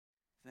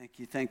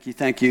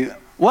Thank you.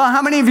 Well,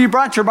 how many of you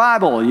brought your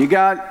Bible? You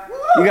got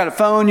a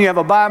phone, you have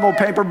a Bible,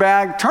 paper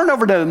bag. Turn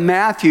over to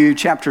Matthew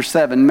chapter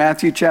 7.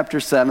 Matthew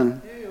chapter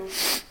 7.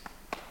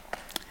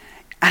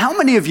 How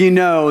many of you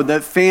know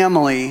that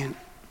family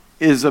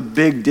is a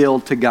big deal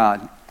to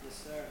God? Yes,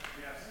 sir.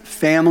 Yes.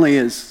 Family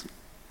is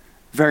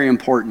very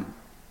important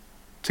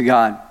to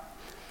God.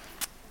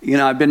 You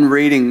know, I've been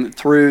reading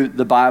through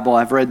the Bible.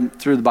 I've read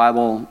through the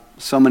Bible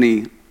so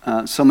many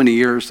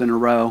years in a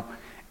row,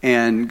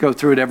 and go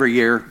through it every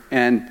year.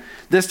 And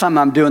this time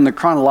I'm doing the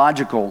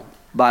chronological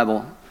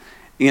Bible,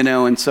 you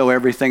know, and so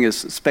everything is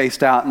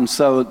spaced out. And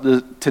so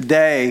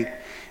today,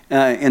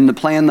 in the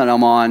plan that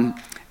I'm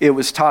on, it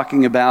was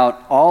talking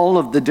about all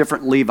of the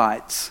different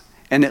Levites.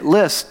 And it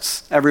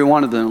lists every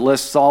one of them. It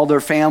lists all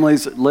their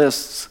families. It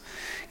lists,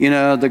 you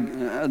know,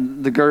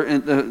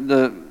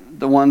 the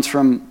ones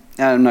from,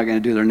 I'm not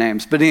going to do their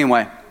names, but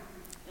anyway.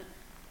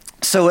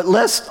 So it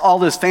lists all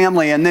this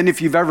family, and then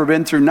if you've ever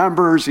been through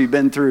Numbers,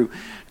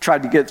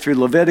 tried to get through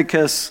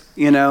Leviticus,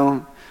 you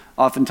know,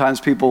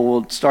 oftentimes people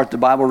will start the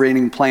Bible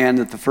reading plan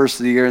at the first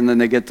of the year, and then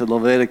they get to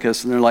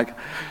Leviticus, and they're like,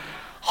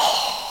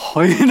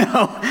 oh, you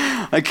know,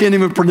 I can't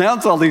even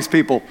pronounce all these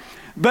people.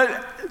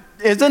 But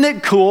isn't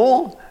it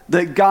cool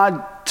that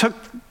God took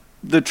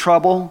the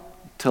trouble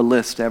to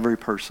list every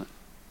person?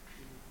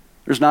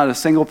 There's not a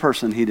single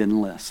person he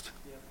didn't list.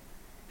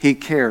 He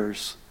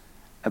cares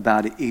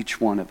about each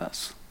one of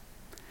us.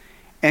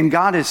 And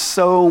God is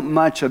so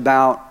much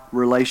about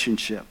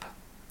relationship.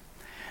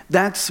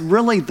 That's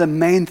really the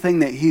main thing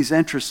that he's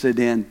interested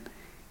in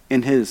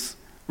his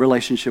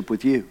relationship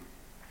with you.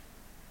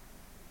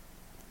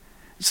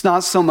 It's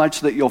not so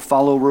much that you'll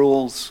follow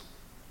rules,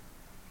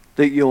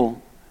 that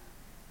you'll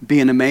be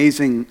an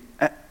amazing...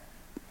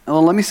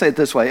 Well, let me say it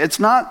this way. It's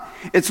not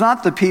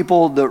the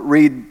people that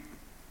read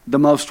the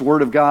most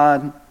Word of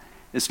God.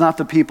 It's not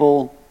the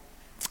people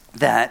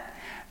that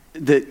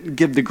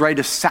give the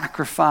greatest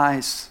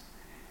sacrifice.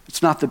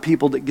 It's not the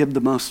people that give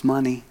the most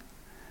money.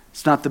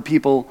 It's not the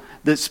people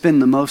that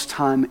spend the most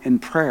time in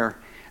prayer,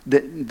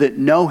 that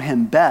know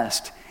him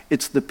best.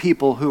 It's the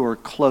people who are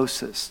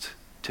closest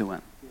to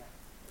him.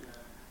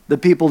 The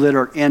people that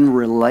are in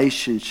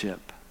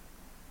relationship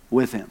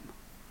with him.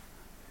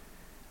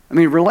 I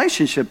mean,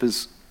 relationship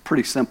is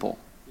pretty simple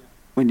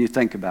when you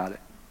think about it.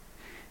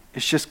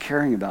 It's just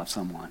caring about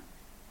someone.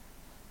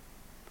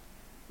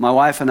 My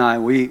wife and I,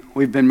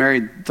 we've been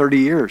married 30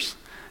 years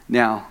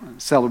now,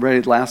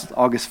 celebrated last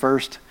August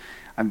 1st.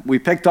 We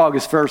picked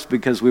August 1st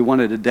because we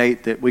wanted a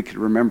date that we could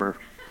remember.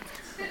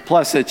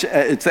 Plus,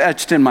 it's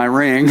etched in my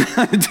ring,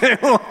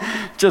 too,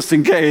 just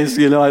in case,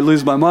 you know, I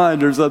lose my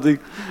mind or something.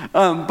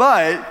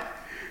 But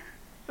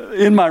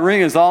in my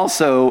ring is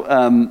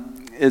also,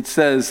 it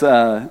says,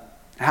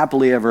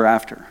 happily ever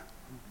after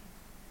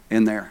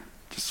in there.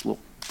 Just a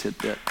little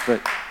tidbit.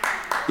 But,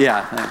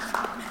 yeah,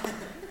 thanks.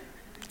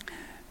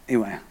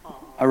 Anyway,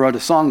 I wrote a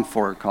song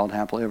for her called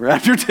Happily Ever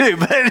After too.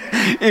 But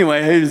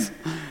anyway,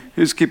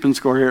 who's keeping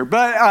score here?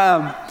 But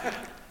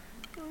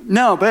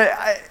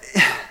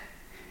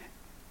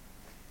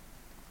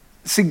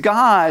see,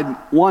 God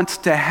wants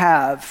to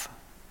have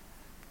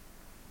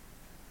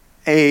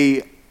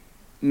a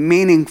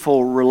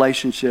meaningful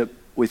relationship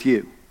with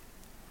you.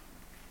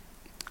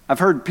 I've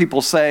heard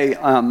people say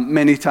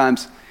many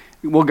times,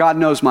 well, God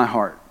knows my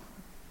heart.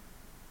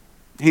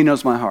 He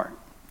knows my heart.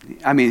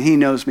 I mean, he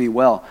knows me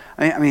well.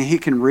 I mean, he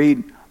can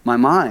read my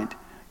mind.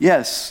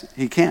 Yes,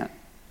 he can.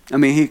 I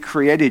mean, he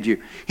created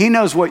you. He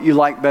knows what you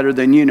like better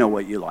than you know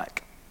what you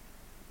like.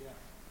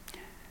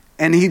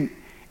 And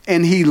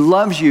he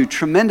loves you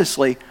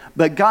tremendously,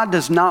 but God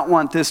does not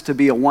want this to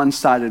be a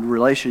one-sided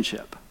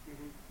relationship.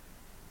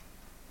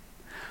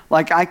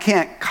 Like, I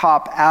can't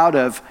cop out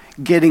of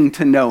getting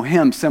to know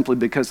him simply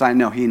because I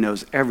know he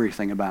knows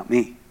everything about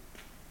me.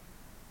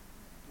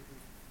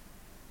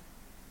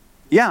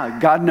 Yeah,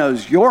 God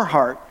knows your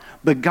heart,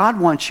 but God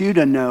wants you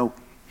to know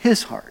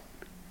his heart.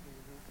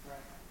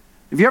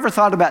 Have you ever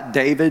thought about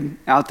David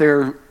out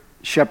there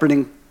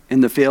shepherding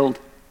in the field?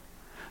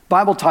 The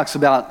Bible talks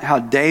about how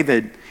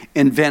David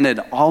invented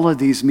all of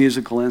these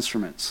musical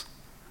instruments.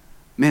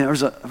 I mean, there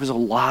was a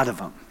lot of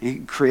them. He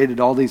created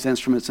all these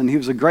instruments, and he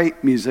was a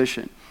great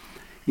musician.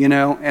 You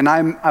know, and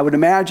I would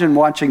imagine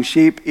watching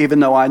sheep,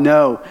 even though I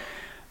know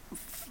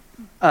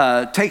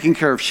taking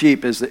care of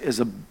sheep is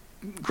a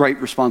great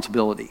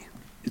responsibility.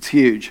 It's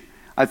huge.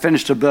 I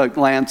finished a book.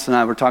 Lance and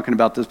I were talking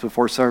about this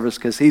before service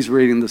because he's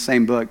reading the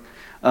same book,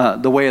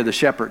 The Way of the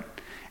Shepherd,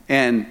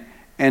 and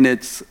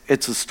it's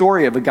a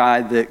story of a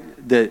guy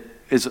that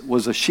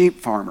was a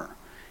sheep farmer,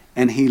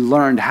 and he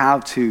learned how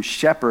to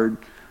shepherd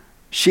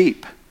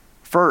sheep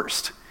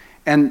first,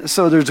 and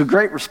so there's a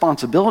great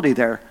responsibility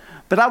there.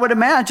 But I would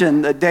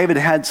imagine that David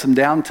had some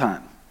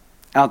downtime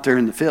out there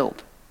in the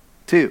field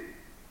too,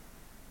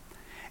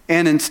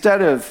 and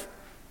instead of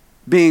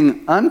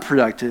being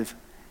unproductive,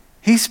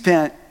 he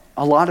spent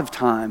a lot of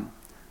time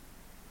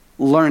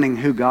learning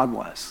who God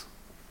was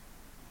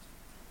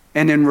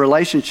and in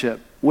relationship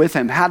with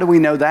him. How do we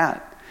know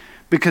that?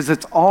 Because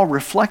it's all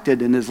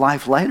reflected in his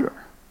life later.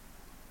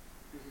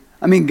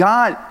 I mean,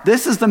 God,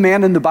 this is the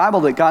man in the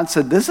Bible that God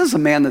said, this is a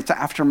man that's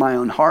after my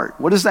own heart.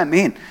 What does that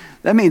mean?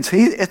 That means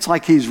it's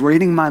like he's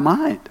reading my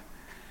mind.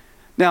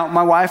 Now,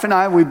 my wife and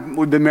I,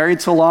 we've been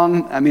married so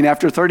long. I mean,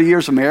 after 30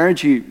 years of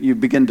marriage, you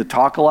begin to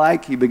talk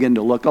alike. You begin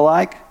to look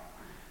alike.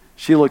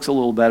 She looks a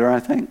little better, I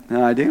think,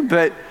 than I do.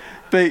 But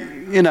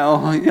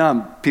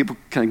people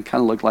can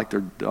kind of look like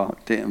their dog.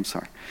 Damn,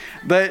 sorry.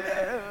 But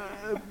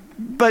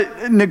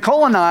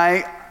Nicole and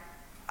I,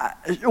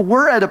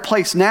 we're at a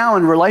place now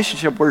in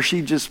relationship where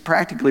she just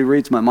practically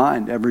reads my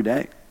mind every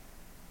day.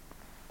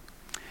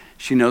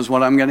 She knows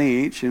what I'm going to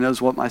eat. She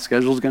knows what my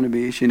schedule is going to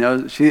be.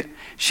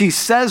 She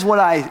says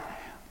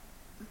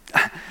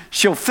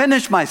she'll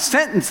finish my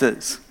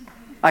sentences.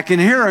 I can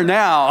hear her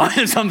now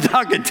as I'm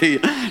talking to you.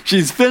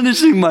 She's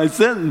finishing my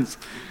sentence.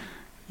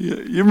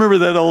 You remember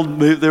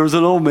there was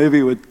an old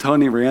movie with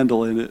Tony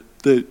Randall in it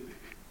that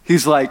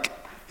he's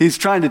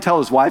trying to tell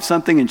his wife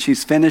something and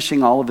she's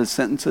finishing all of his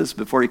sentences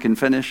before he can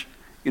finish,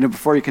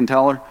 before he can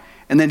tell her.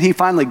 And then he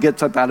finally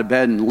gets up out of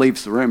bed and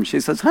leaves the room. She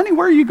says, honey,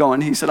 where are you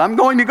going? He said, I'm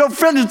going to go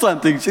finish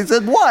something. She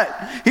said, what?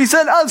 He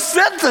said, a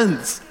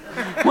sentence.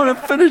 I want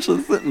to finish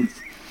a sentence.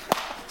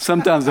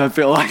 Sometimes I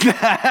feel like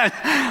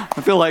that.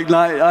 I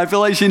feel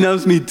like she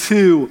knows me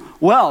too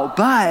well,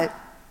 but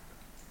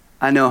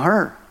I know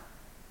her.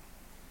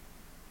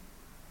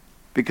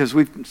 Because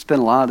we've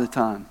spent a lot of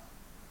time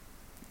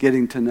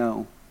getting to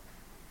know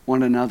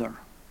one another.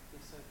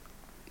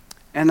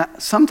 And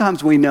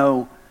sometimes we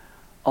know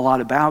a lot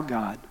about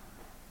God,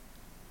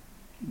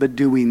 but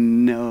do we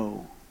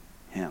know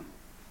him?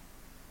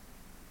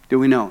 Do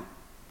we know him?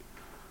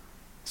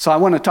 So I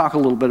want to talk a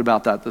little bit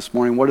about that this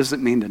morning. What does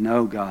it mean to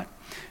know God?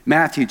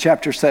 Matthew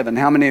chapter 7.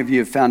 How many of you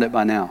have found it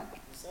by now?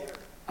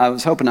 I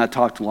was hoping I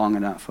talked long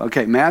enough.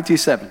 Okay, Matthew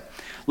 7.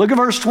 Look at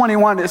verse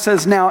 21. It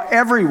says, now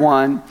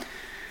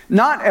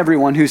not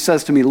everyone who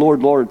says to me,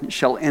 Lord, Lord,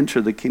 shall enter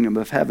the kingdom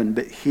of heaven,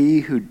 but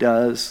he who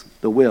does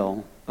the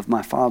will of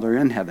my Father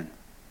in heaven.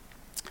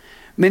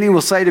 Many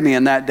will say to me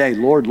in that day,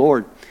 Lord,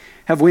 Lord,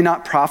 have we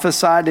not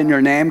prophesied in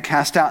your name,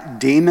 cast out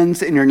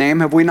demons in your name?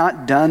 Have we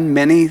not done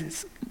many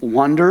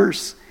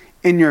wonders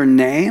in your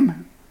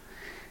name?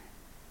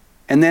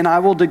 And then I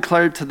will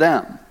declare to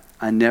them,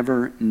 I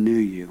never knew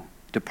you.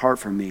 Depart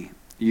from me,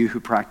 you who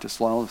practice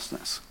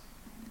lawlessness.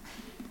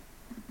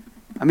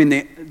 I mean,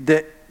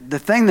 the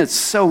thing that's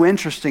so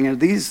interesting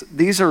is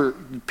these are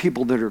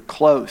people that are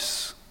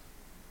close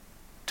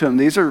to him.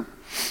 These are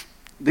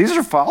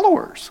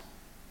followers.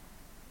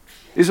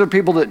 These are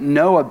people that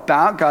know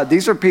about God.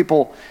 These are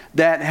people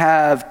that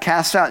have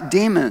cast out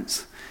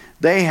demons.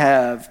 They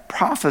have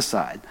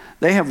prophesied.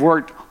 They have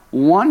worked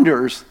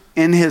wonders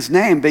in his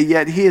name, but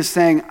yet he is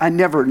saying, I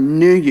never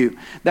knew you.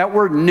 That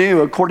word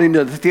knew, according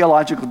to the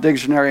Theological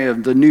Dictionary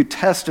of the New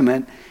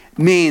Testament,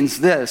 means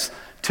this,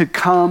 to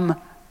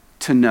come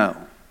to know.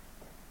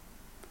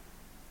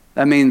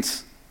 That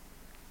means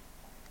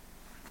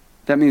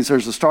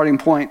there's a starting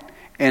point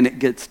and it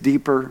gets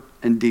deeper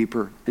and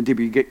deeper and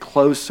deeper. You get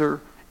closer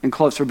and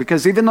closer,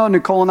 because even though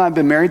Nicole and I have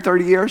been married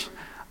 30 years,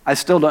 I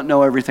still don't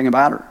know everything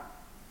about her.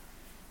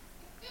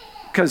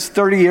 Because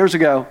 30 years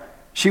ago,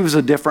 she was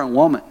a different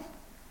woman.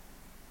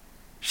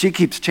 She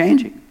keeps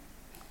changing.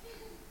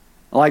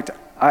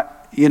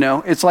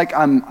 It's like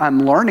I'm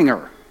learning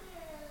her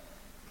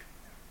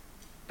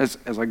as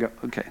I go.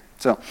 Okay,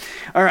 so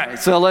all right,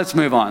 so let's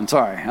move on.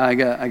 Sorry, I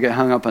get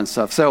hung up on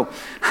stuff. So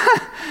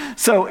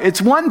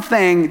it's one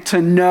thing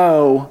to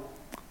know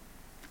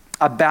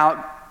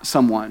about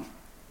someone,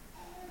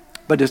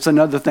 but it's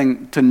another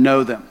thing to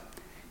know them.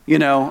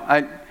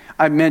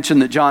 I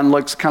mentioned that John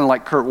looks kind of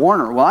like Kurt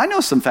Warner. Well, I know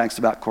some facts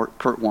about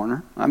Kurt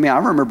Warner. I mean, I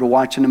remember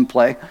watching him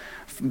play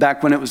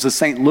back when it was the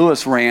St.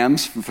 Louis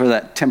Rams for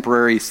that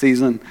temporary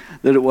season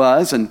that it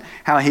was, and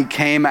how he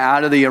came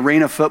out of the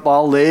Arena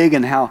Football League,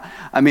 and how,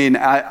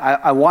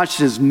 I watched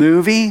his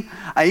movie.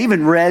 I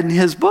even read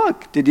his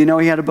book. Did you know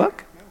he had a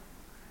book?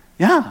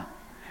 Yeah.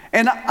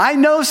 And I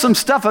know some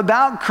stuff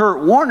about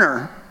Kurt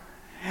Warner,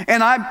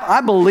 and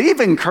I believe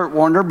in Kurt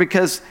Warner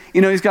because,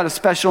 he's got a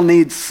special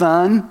needs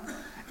son,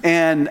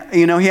 and,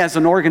 he has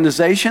an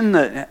organization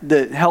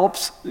that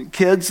helps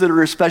kids that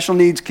are special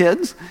needs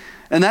kids.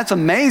 And that's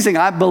amazing.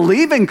 I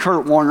believe in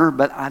Kurt Warner,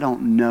 but I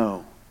don't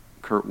know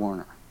Kurt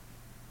Warner.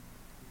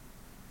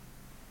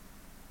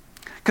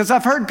 Because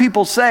I've heard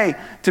people say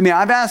to me,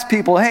 I've asked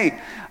people,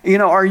 hey,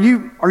 are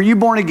you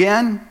born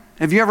again?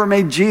 Have you ever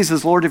made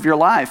Jesus Lord of your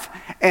life?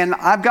 And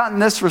I've gotten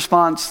this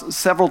response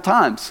several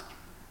times.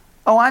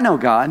 Oh, I know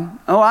God.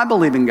 Oh, I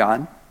believe in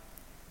God.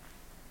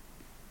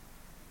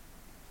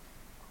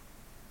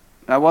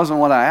 That wasn't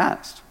what I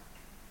asked.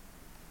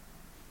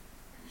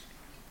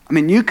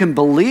 You can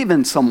believe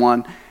in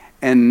someone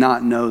and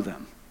not know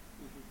them.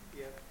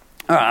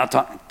 All right,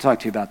 I'll talk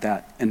to you about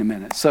that in a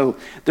minute. So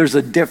there's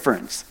a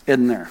difference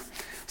in there.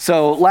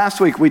 So last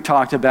week we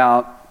talked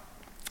about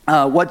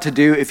what to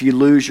do if you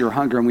lose your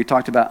hunger, and we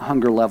talked about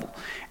hunger level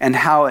and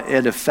how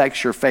it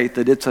affects your faith,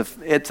 that it's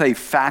a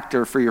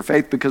factor for your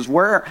faith, because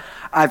where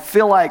I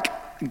feel like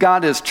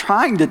God is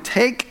trying to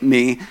take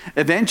me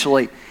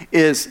eventually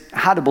is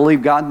how to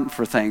believe God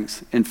for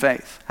things in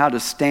faith, how to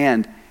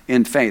stand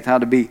in faith, how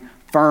to be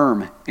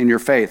firm in your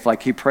faith,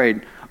 like he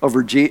prayed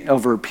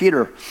over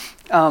Peter.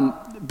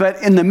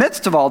 But in the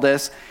midst of all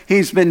this,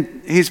 he's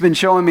been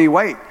showing me,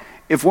 wait,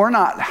 if we're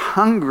not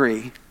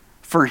hungry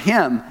for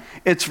him,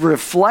 it's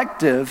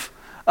reflective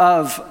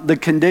of the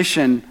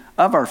condition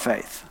of our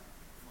faith.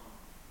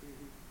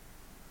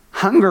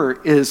 Hunger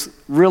is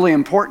really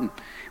important.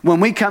 When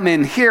we come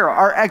in here,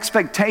 our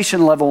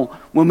expectation level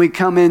when we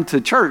come into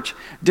church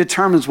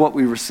determines what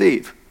we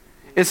receive.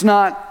 It's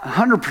not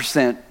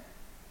 100%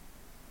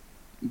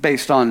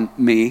 based on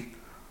me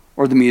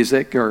or the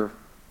music or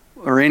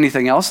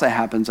anything else that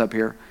happens up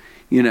here.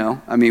 You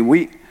know, I mean,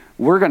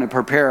 we're going to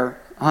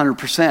prepare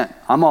 100%.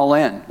 I'm all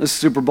in. This is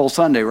Super Bowl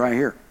Sunday right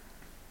here.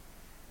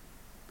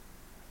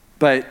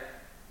 But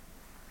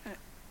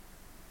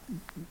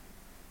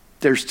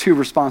there's two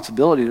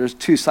responsibilities. There's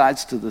two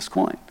sides to this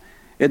coin,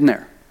 isn't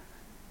there?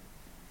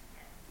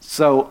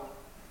 So,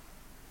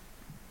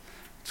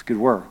 it's a good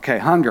word. Okay,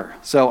 hunger.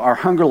 So our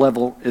hunger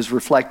level is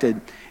reflective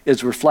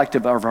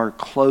of our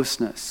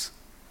closeness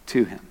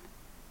to him.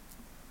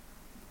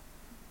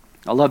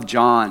 I love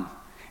John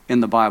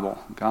in the Bible,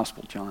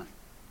 Gospel John.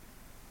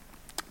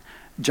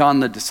 John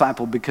the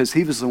disciple, because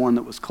he was the one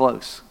that was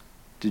close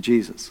to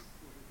Jesus.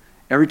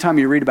 Every time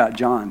you read about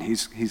John,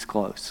 he's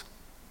close.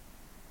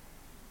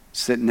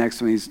 Sitting next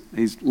to him,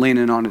 he's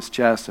leaning on his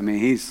chest. I mean,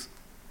 he's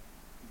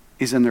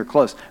in there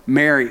close.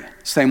 Mary,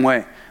 same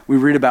way. We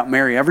read about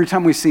Mary. Every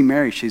time we see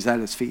Mary, she's at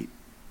his feet.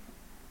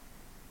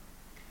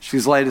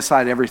 She's laid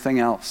aside everything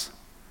else.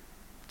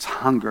 It's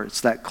hunger.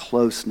 It's that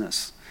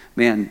closeness.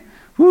 Man,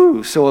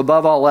 whoo. So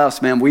above all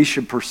else, man, we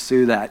should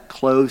pursue that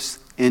close,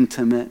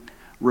 intimate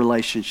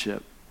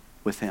relationship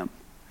with him.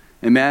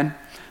 Amen?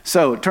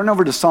 So turn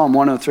over to Psalm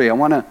 103. I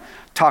want to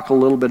talk a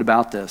little bit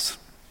about this.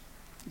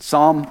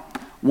 Psalm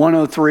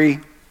 103.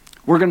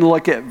 We're going to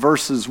look at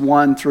verses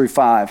 1 through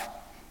 5.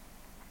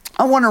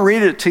 I want to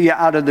read it to you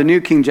out of the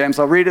New King James.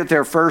 I'll read it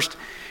there first.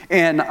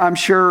 And I'm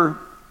sure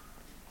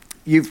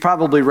you've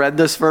probably read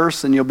this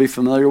verse and you'll be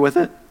familiar with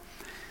it.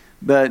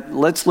 But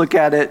let's look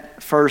at it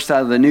first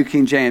out of the New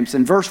King James.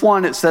 In verse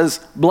 1 it says,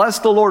 "Bless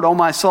the Lord, O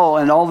my soul,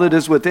 and all that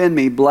is within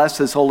me, bless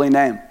his holy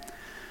name.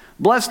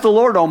 Bless the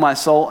Lord, O my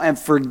soul, and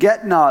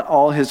forget not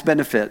all his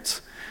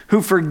benefits,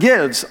 who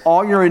forgives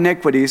all your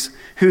iniquities,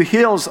 who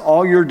heals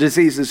all your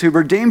diseases, who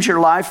redeems your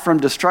life from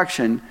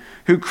destruction,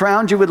 who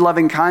crowns you with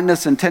loving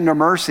kindness and tender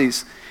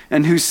mercies,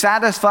 and who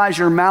satisfies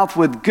your mouth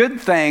with good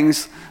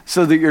things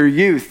so that your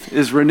youth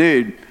is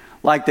renewed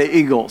like the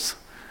eagles."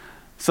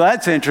 So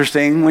that's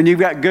interesting. When you've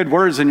got good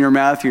words in your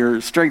mouth,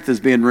 your strength is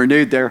being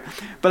renewed there.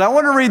 But I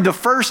want to read the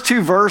first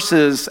two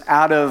verses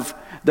out of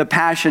the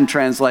Passion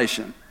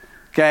Translation.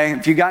 Okay,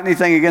 if you got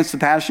anything against the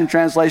Passion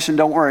Translation,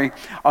 don't worry.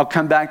 I'll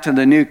come back to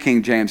the New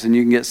King James and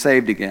you can get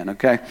saved again,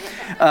 okay?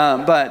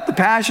 But the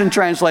Passion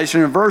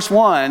Translation, in verse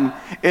 1,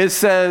 it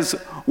says,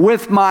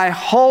 "With my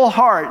whole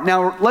heart."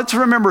 Now, let's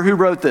remember who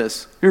wrote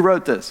this. Who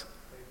wrote this?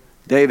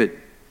 David.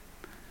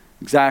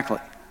 Exactly.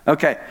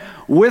 Okay.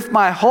 "With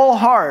my whole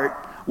heart,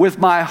 with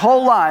my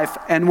whole life,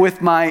 and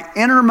with my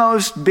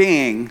innermost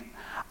being,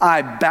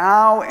 I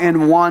bow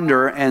and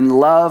wonder and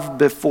love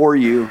before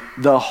you,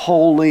 the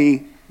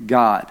holy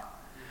God.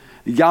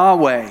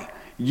 Yahweh,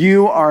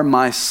 you are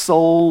my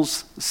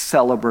soul's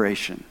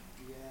celebration."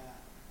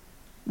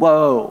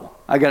 Whoa,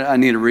 I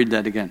need to read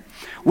that again.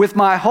 "With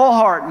my whole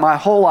heart, my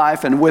whole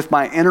life, and with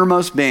my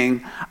innermost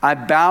being, I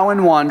bow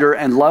and wonder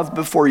and love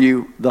before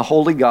you, the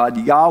holy God,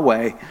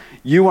 Yahweh,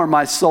 you are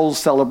my soul's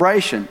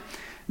celebration."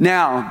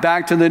 Now,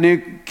 back to the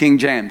New King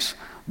James.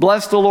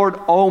 "Bless the Lord,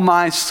 O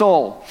my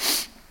soul."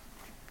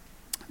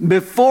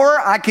 Before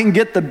I can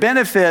get the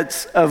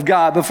benefits of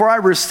God, before I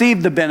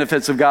receive the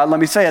benefits of God,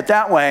 let me say it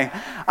that way,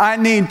 I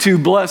need to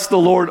bless the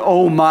Lord,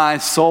 O my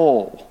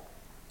soul.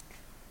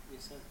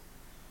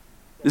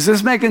 Is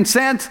this making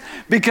sense?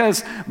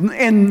 Because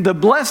in the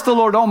 "bless the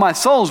Lord, O my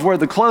soul" is where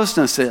the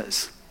closeness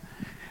is.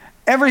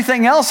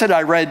 Everything else that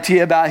I read to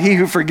you about he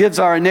who forgives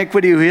our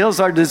iniquity, who heals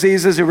our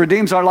diseases, who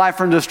redeems our life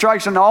from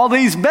destruction, all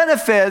these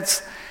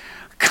benefits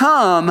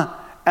come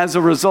as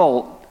a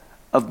result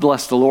of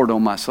 "bless the Lord, O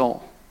my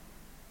soul."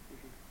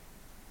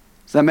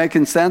 Is that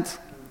making sense?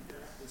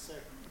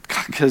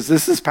 Because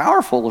this is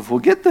powerful if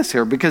we'll get this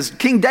here. Because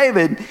King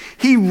David,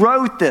 he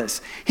wrote this.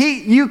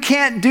 You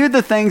can't do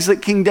the things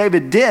that King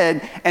David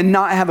did and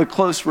not have a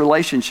close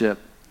relationship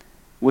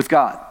with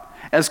God.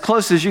 As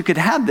close as you could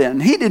have then.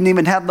 He didn't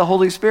even have the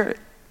Holy Spirit.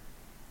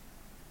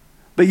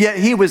 But yet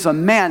he was a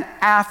man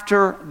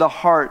after the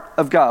heart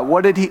of God.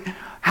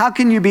 How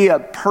can you be a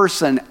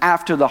person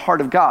after the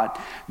heart of God?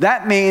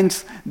 That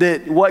means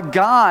that what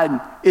God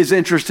is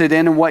interested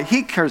in and what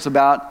he cares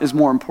about is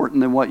more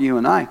important than what you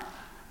and I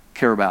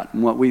care about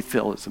and what we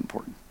feel is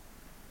important.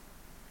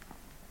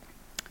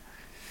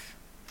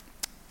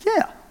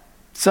 Yeah.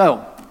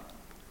 So,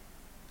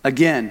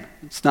 again,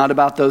 it's not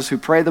about those who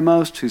pray the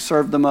most, who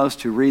serve the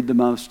most, who read the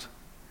most,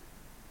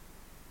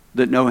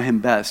 that know him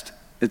best.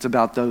 It's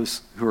about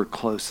those who are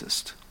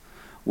closest.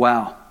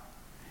 Wow.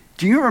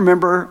 Do you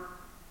remember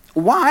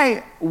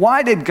why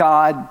did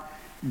God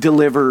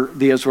deliver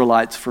the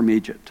Israelites from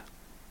Egypt?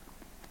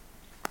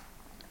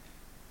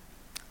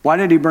 Why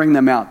did he bring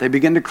them out? They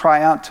began to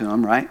cry out to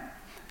him, right?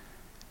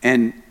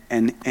 And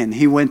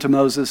he went to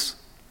Moses.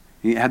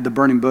 He had the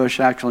burning bush.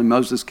 Actually,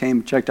 Moses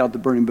came, checked out the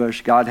burning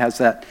bush. He has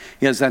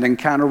that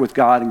encounter with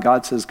God, and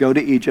God says, go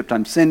to Egypt.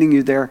 I'm sending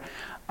you there.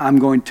 I'm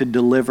going to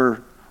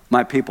deliver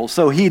my people.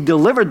 So he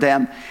delivered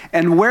them.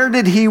 And where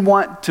did he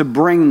want to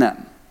bring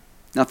them?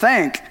 Now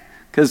think,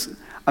 because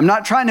I'm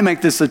not trying to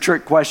make this a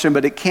trick question,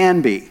 but it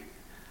can be.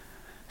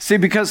 See,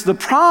 because the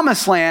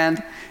promised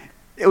land,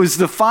 it was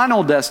the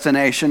final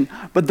destination,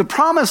 but the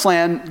promised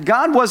land,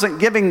 God wasn't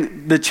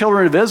giving the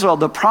children of Israel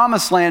the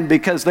promised land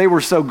because they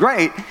were so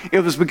great.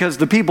 It was because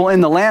the people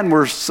in the land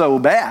were so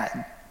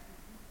bad.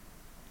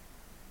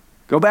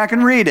 Go back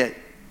and read it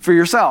for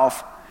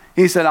yourself.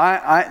 He said,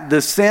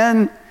 the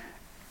sin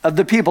of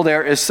the people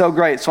there is so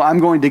great, so I'm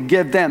going to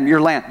give them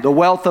your land. The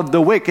wealth of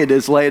the wicked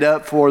is laid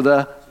up for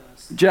the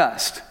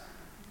just.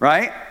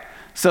 Right?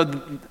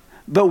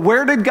 But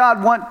where did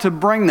God want to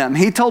bring them?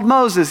 He told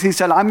Moses, he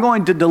said, I'm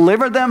going to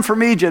deliver them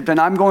from Egypt and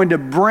I'm going to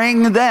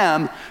bring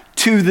them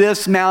to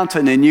this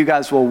mountain and you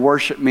guys will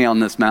worship me on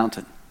this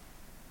mountain.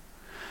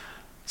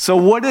 So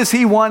what is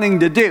he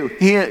wanting to do?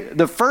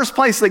 The first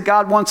place that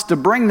God wants to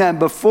bring them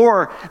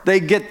before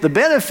they get the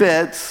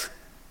benefits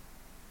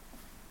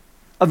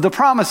of the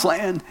promised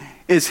land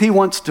is he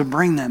wants to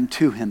bring them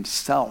to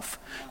himself,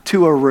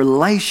 to a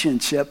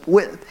relationship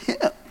with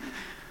him.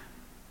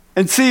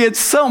 And see, it's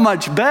so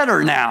much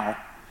better now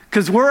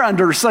because we're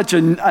under such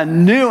a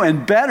new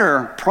and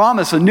better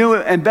promise, a new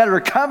and better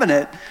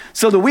covenant,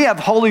 so that we have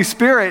Holy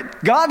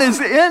Spirit. God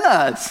is in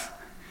us.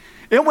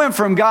 It went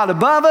from God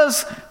above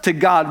us to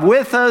God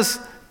with us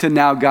to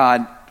now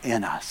God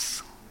in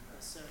us.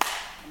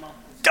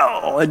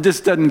 Oh, it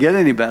just doesn't get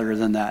any better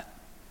than that.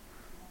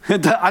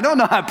 I don't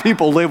know how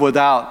people live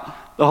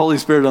without the Holy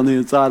Spirit on the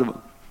inside of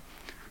them.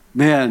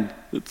 Man,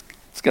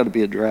 it's got to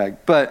be a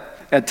drag, but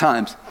at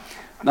times.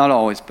 Not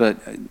always, but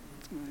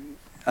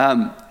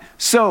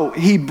so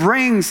he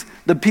brings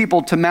the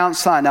people to Mount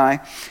Sinai.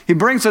 He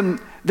brings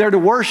them there to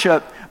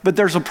worship, but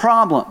there's a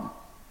problem.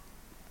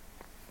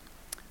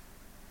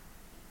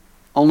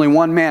 Only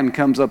one man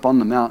comes up on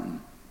the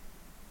mountain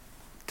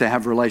to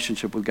have a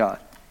relationship with God.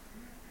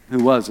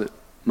 Who was it?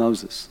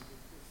 Moses.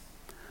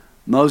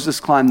 Moses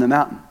climbed the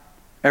mountain.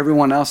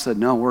 Everyone else said,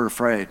 no, we're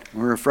afraid.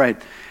 We're afraid.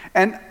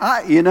 And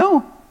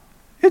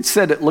it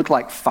said it looked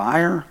like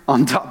fire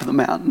on top of the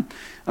mountain.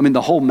 I mean,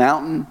 the whole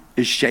mountain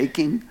is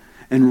shaking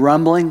and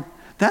rumbling.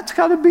 That's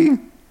got to be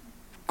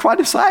quite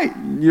a sight.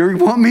 You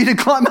want me to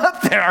climb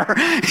up there,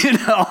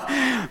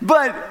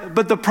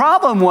 But the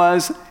problem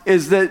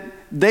is that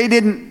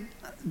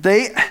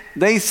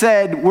they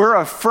said, we're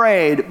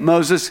afraid,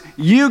 Moses.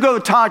 You go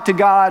talk to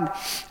God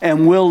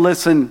and we'll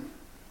listen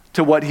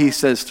to what he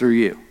says through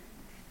you.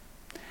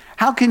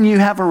 How can you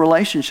have a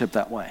relationship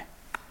that way?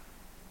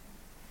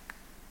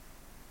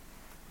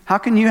 How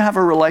can you have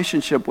a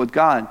relationship with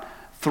God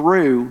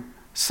through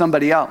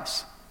somebody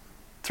else,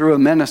 through a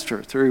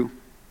minister, through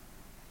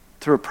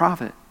a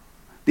prophet?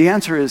 The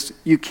answer is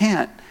you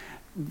can't.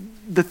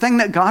 The thing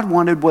that God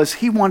wanted was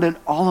he wanted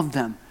all of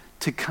them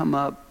to come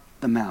up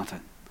the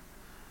mountain.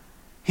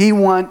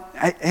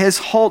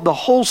 The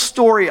whole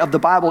story of the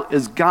Bible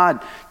is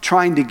God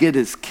trying to get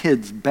his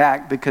kids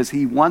back because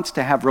he wants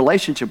to have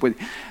relationship with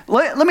you.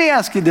 Let me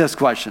ask you this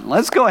question.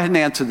 Let's go ahead and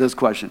answer this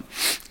question.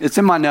 It's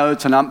in my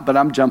notes, but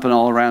I'm jumping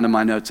all around in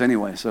my notes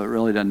anyway, so it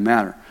really doesn't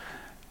matter.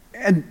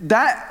 And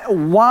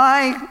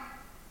why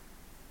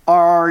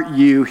are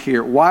you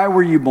here? Why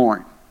were you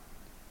born?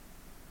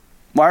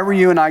 Why were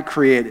you and I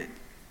created?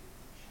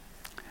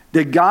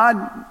 Did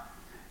God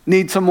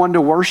need someone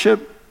to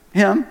worship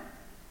him?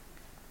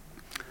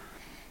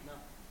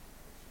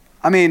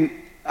 I mean,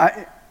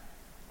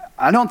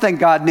 I don't think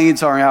God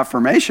needs our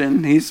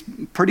affirmation. He's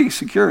pretty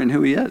secure in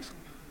who he is.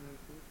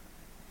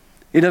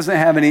 He doesn't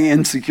have any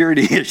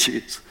insecurity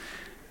issues.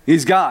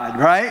 He's God,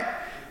 right?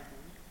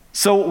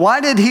 So why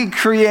did he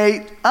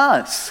create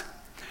us?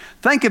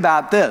 Think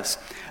about this.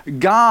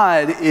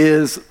 God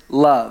is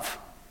love.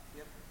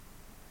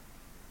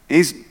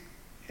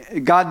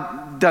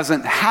 God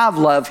doesn't have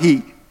love.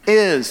 He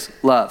is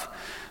love.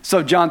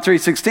 So John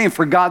 3:16,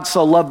 for God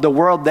so loved the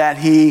world that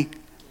he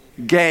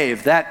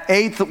gave. That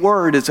 8th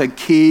word is a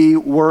key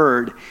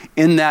word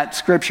in that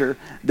scripture,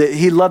 that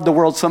he loved the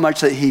world so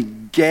much that he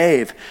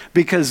gave,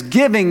 because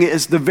giving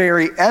is the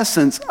very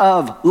essence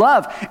of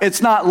love.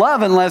 It's not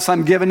love unless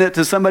I'm giving it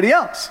to somebody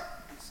else.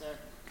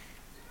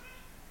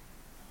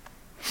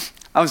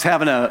 I was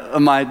having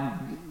my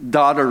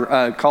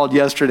daughter called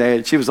yesterday,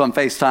 and she was on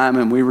FaceTime,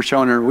 and we were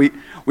showing her, we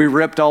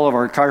ripped all of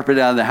our carpet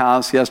out of the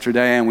house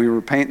yesterday, and we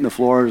were painting the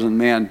floors, and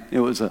man, it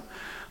was a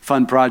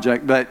fun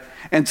project.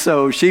 And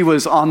so she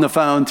was on the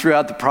phone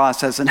throughout the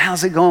process, and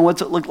how's it going?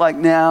 What's it look like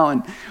now?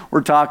 And we're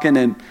talking,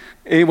 and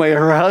anyway,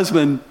 her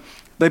husband,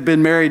 they've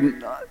been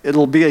married,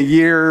 it'll be a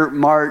year,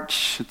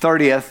 March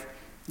 30th,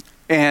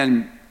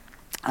 and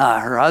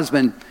her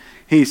husband,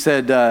 he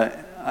said,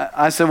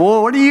 I said,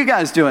 well, what are you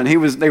guys doing?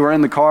 They were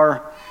in the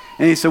car.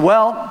 And he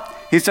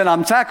said,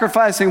 I'm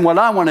sacrificing what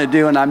I want to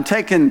do, and I'm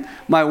taking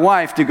my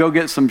wife to go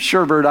get some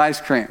sherbet ice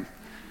cream.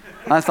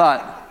 I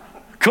thought,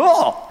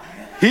 cool.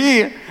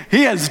 He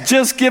has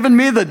just given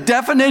me the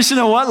definition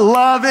of what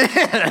love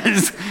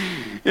is.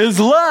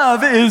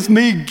 Love is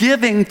me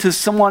giving to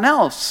someone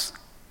else.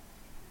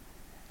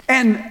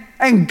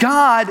 And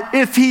God,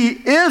 if he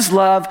is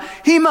love,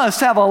 he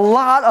must have a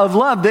lot of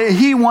love that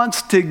he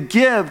wants to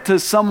give to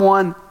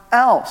someone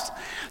else.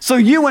 So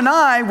you and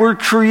I were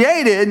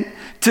created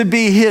to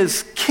be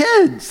his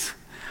kids.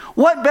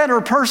 What better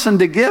person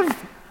to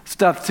give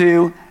stuff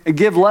to and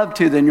give love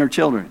to than your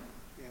children?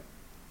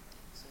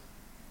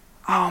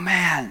 Oh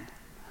man,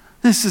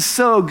 this is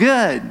so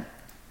good.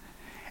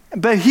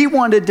 But he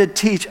wanted to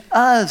teach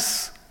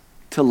us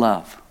to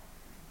love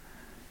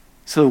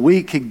so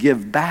we could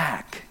give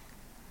back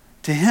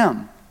to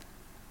him.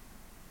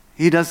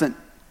 He doesn't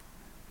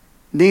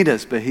need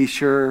us, but he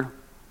sure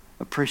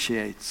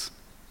appreciates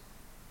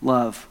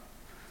love.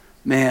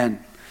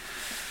 Man,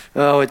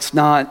 it's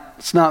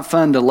not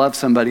fun to love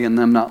somebody and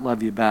them not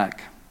love you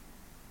back.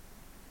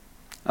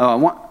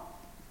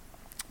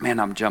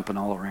 I'm jumping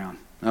all around.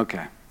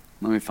 Okay,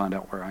 let me find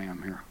out where I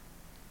am here.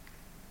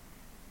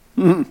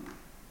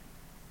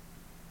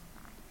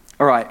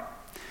 All right,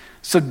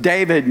 so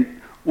David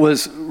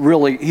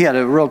he had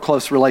a real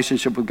close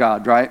relationship with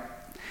God, right?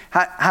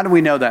 How do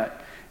we know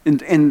that?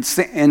 In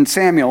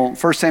Samuel,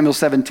 1 Samuel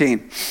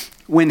 17,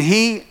 when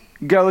he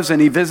goes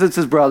and he visits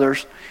his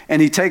brothers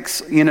and he takes,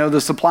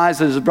 the supplies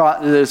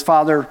that his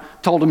father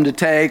told him to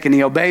take, and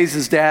he obeys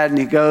his dad, and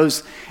he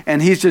goes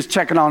and he's just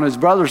checking on his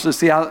brothers to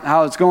see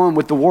how it's going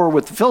with the war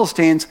with the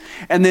Philistines.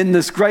 And then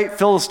this great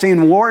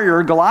Philistine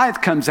warrior,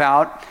 Goliath, comes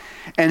out.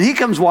 And he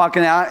comes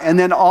walking out, and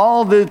then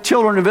all the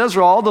children of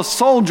Israel, all the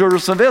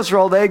soldiers of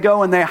Israel, they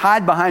go and they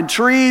hide behind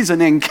trees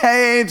and in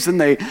caves, and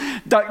they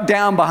duck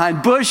down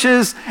behind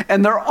bushes,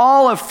 and they're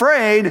all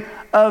afraid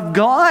of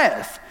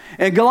Goliath.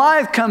 And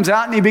Goliath comes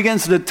out and he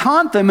begins to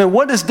taunt them. And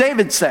what does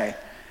David say?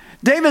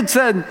 David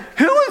said,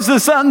 "Who is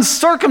this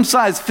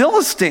uncircumcised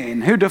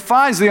Philistine who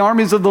defies the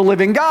armies of the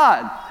living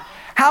God?"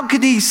 How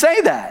could he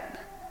say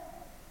that?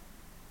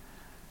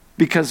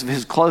 Because of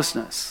his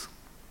closeness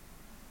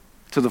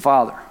to the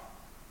Father.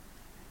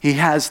 He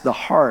has the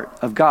heart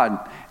of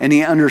God, and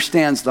he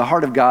understands the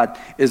heart of God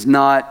is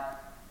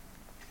not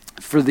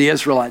for the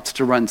Israelites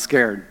to run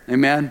scared.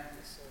 Amen?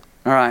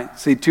 All right.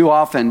 See, too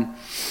often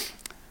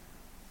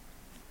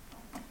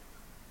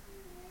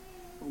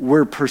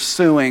we're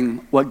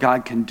pursuing what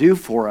God can do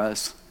for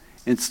us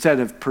instead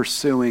of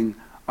pursuing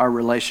our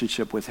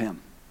relationship with him.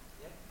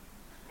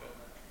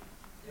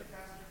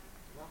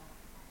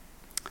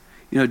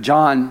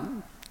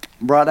 John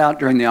brought out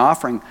during the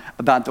offering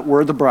about that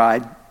we're the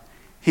bride,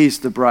 he's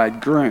the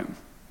bridegroom.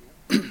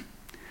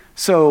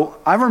 So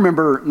I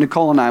remember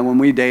Nicole and I, when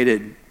we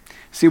dated,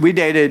 we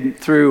dated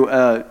through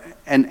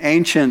an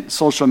ancient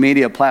social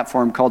media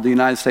platform called the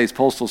United States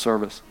Postal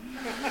Service.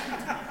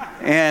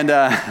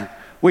 And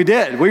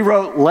we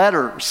wrote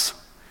letters.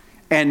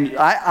 And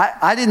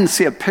I didn't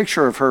see a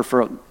picture of her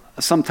for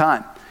some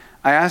time.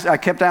 I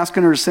kept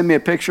asking her to send me a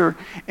picture,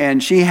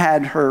 and she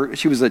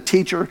was a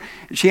teacher.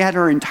 She had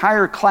her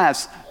entire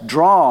class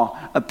draw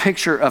a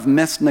picture of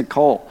Miss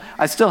Nicole.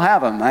 I still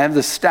have them. I have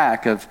this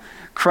stack of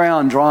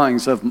crayon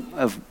drawings of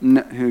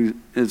who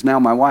is now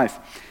my wife.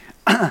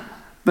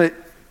 But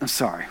I'm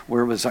sorry,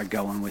 where was I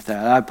going with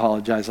that? I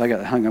apologize. I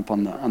got hung up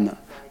on the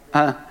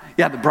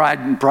the bride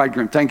and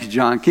bridegroom. Thank you,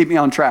 John. Keep me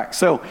on track.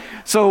 So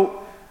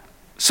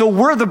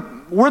we're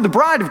the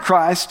bride of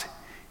Christ.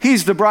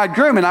 He's the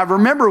bridegroom. And I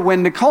remember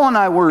when Nicole and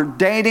I were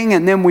dating,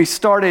 and then we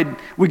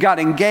got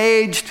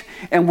engaged,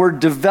 and we're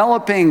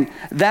developing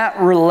that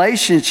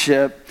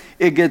relationship.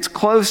 It gets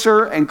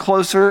closer and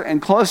closer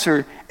and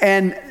closer.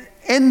 And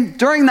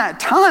during that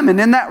time and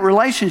in that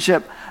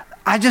relationship,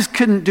 I just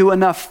couldn't do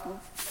enough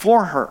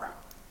for her.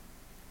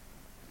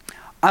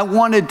 I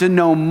wanted to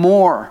know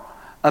more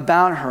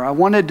about her. I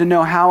wanted to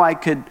know how I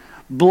could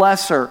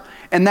bless her.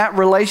 And that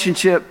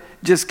relationship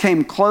just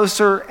came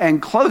closer and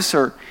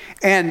closer.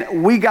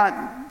 And we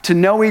got to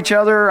know each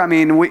other. I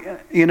mean,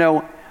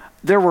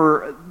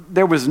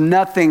 there was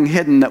nothing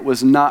hidden that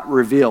was not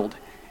revealed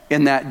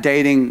in that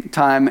dating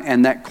time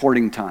and that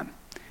courting time.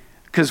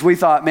 Because we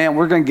thought, man,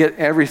 we're going to get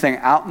everything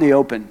out in the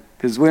open,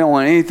 because we don't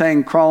want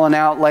anything crawling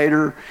out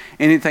later,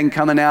 anything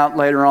coming out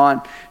later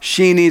on.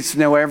 She needs to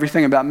know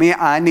everything about me.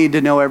 I need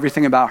to know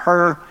everything about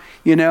her,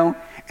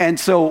 And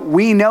so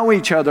we know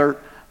each other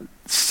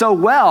so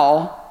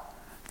well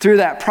through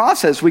that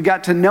process. We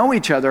got to know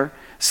each other.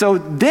 So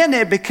then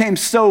it became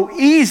so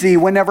easy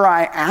whenever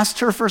I asked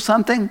her for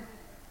something,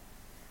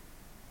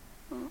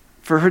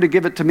 for her to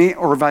give it to me,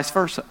 or vice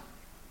versa.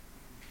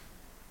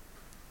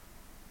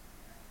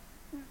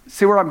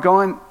 See where I'm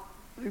going?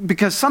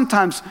 Because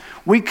sometimes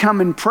we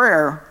come in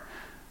prayer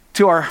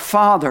to our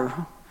Father,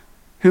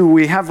 who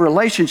we have a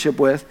relationship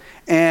with,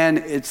 and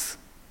it's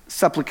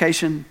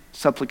supplication,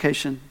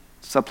 supplication,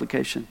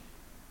 supplication,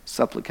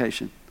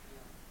 supplication.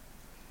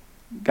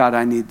 God,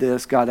 I need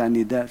this. God, I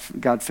need that.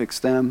 God, fix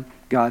them.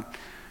 God,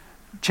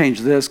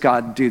 change this.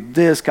 God, do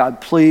this.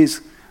 God,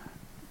 please,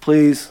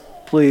 please,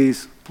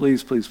 please,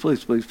 please, please,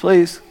 please, please,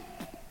 please.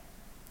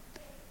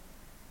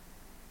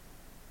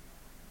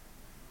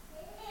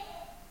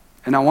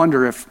 And I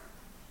wonder if,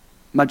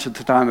 much of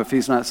the time, if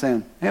he's not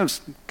saying, hey, it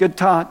was good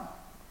talk.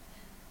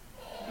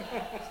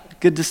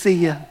 Good to see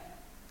you.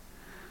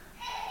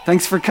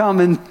 Thanks for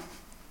coming.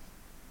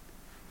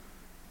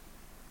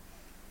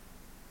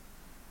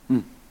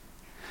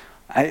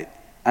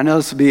 I know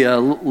this will be a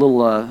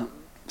little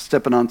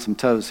stepping on some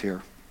toes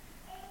here,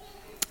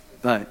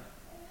 but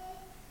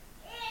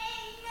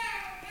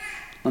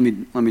let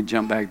me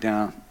jump back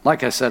down.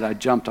 Like I said, I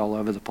jumped all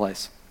over the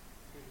place.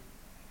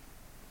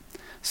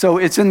 So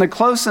it's in the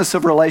closeness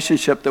of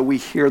relationship that we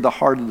hear the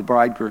heart of the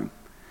bridegroom,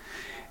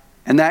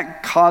 and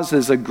that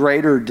causes a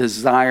greater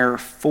desire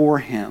for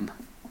him.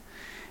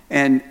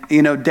 And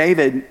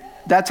David,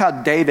 that's how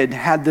David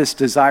had this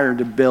desire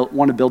to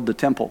want to build the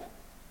temple.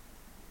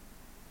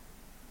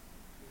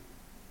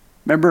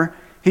 Remember,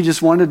 he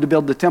just wanted to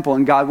build the temple,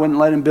 and God wouldn't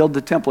let him build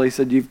the temple. He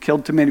said, you've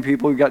killed too many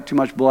people, you've got too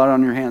much blood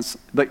on your hands,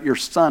 but your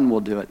son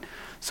will do it.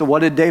 So what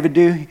did David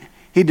do?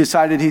 He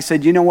decided, he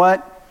said, you know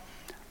what?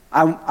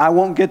 I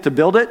won't get to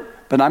build it,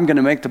 but I'm going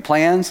to make the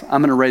plans.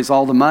 I'm going to raise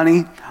all the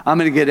money. I'm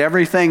going to get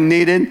everything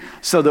needed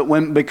so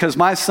that because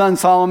my son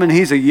Solomon,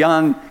 he's a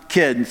young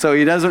kid, so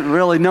he doesn't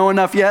really know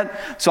enough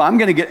yet. So I'm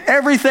going to get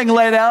everything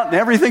laid out and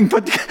everything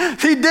put together.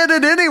 He did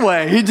it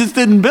anyway. He just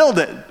didn't build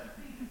it.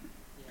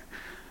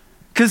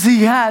 Because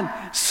he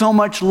had so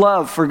much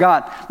love for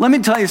God. Let me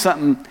tell you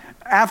something.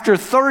 After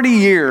 30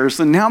 years,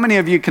 and how many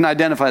of you can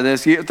identify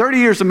this? 30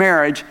 years of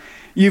marriage,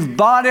 you've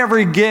bought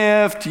every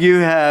gift. You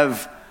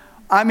have,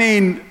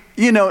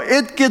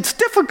 it gets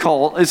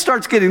difficult. It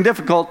starts getting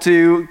difficult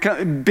to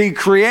be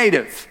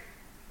creative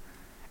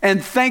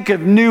and think of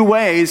new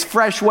ways,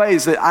 fresh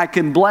ways that I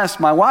can bless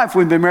my wife.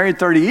 We've been married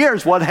 30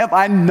 years. What have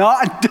I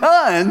not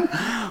done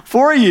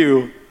for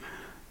you?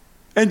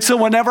 And so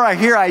whenever I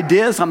hear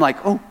ideas, I'm like,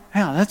 oh,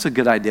 yeah, that's a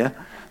good idea.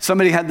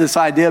 Somebody had this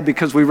idea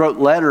because we wrote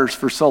letters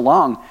for so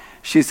long.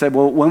 She said,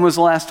 well, when was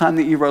the last time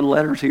that you wrote a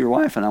letter to your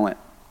wife? And I went,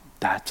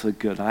 that's a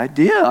good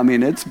idea.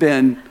 It's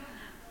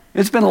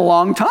been a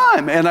long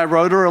time. And I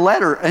wrote her a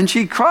letter, and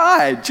she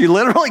cried. She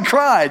literally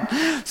cried.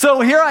 So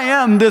here I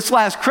am this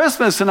last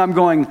Christmas, and I'm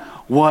going,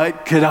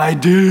 what could I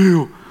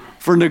do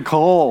for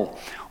Nicole?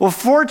 Well,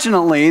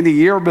 fortunately, the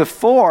year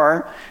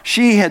before,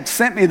 she had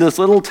sent me this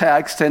little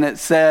text, and it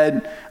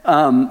said,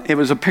 it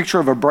was a picture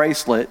of a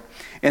bracelet.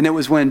 And it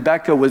was when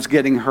Becca was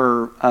getting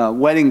her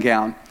wedding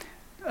gown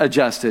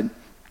adjusted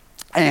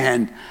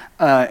and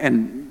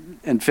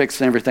fixed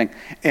and everything.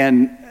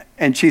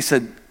 And she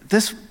said,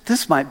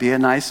 this might be a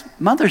nice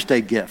Mother's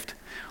Day gift.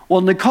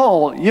 Well,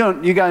 Nicole,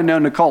 you got to know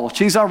Nicole.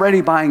 She's already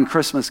buying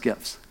Christmas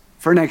gifts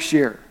for next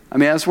year.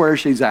 That's where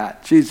she's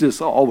at. She's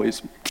just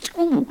always,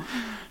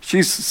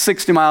 she's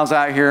 60 miles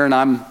out here, and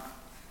I'm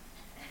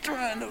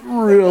trying to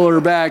reel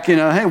her back,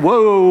 hey,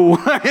 whoa,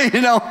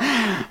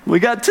 we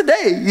got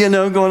today,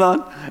 going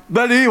on.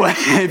 But anyway,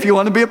 if you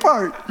want to be a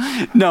part.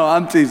 No,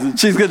 I'm teasing.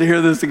 She's going to hear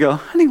this and go,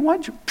 honey,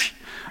 why'd you?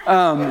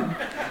 But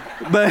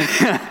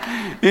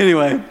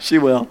anyway, she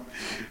will.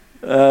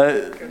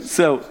 Because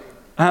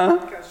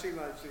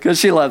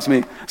she loves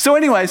me. So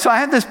anyway, so I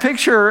had this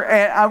picture,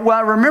 and I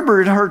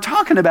remembered her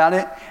talking about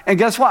it, and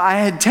guess what? I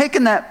had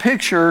taken that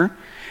picture,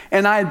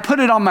 and I had put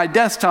it on my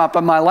desktop,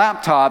 on my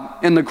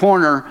laptop in the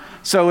corner,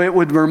 so it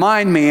would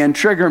remind me and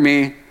trigger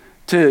me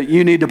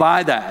you need to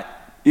buy that.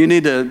 You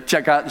need to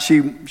check out,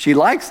 she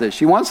likes this,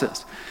 she wants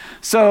this.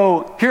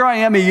 So here I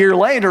am a year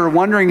later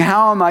wondering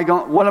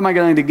what am I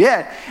going to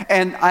get?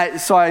 And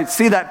so I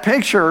see that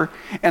picture,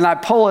 and I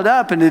pull it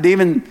up, and it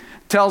even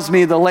tells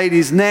me the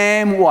lady's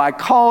name. Well, I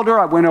called her,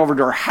 I went over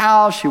to her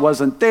house, she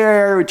wasn't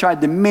there, we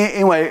tried to meet.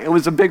 Anyway, it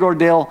was a big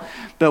ordeal,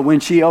 but when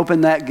she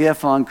opened that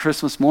gift on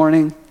Christmas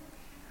morning,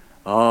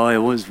 oh, it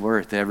was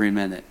worth every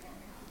minute.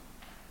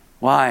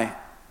 Why?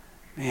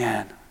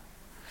 Man,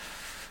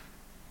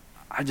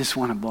 I just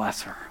want to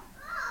bless her.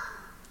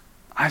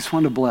 I just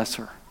want to bless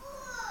her.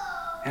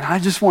 And I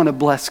just want to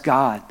bless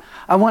God.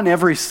 I want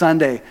every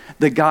Sunday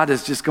that God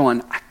is just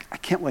going, I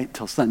can't wait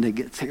till Sunday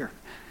gets here.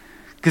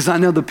 Because I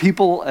know the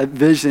people at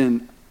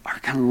Vision are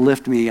going to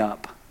lift me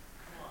up.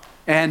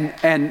 And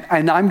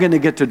I'm going to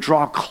get to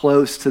draw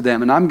close to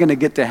them. And I'm going to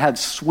get to have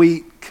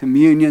sweet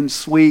communion,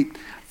 sweet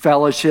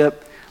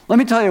fellowship. Let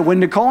me tell you,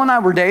 when Nicole and I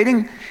were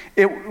dating,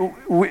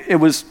 it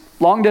was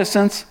long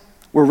distance.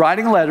 We're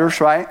writing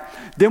letters, right?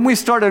 Then we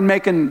started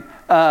making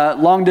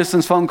long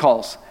distance phone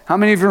calls. How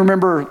many of you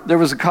remember there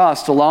was a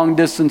cost to long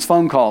distance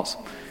phone calls,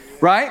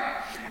 right?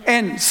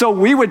 And so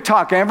we would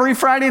talk every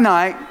Friday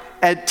night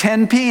at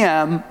 10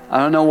 p.m. I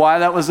don't know why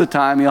that was the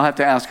time. You'll have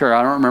to ask her.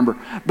 I don't remember.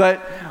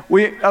 But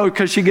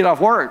because she'd get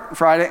off work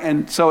Friday.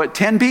 And so at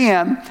 10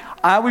 p.m.,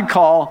 I would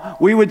call.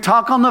 We would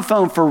talk on the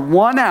phone for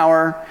 1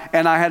 hour,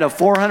 and I had a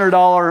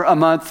 $400 a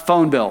month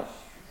phone bill.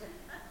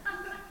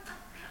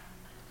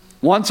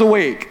 Once a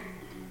week.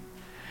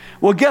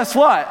 Well, guess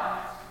what?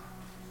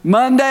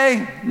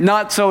 Monday,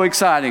 not so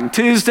exciting.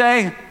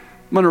 Tuesday, I'm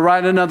going to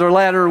write another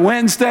letter.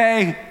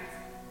 Wednesday,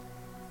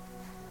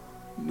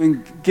 we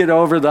get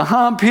over the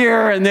hump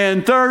here. And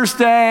then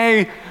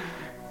Thursday,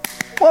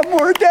 one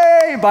more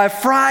day. By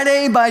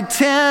Friday, by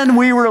 10,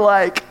 we were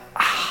like,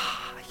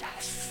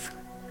 yes,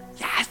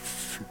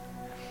 yes.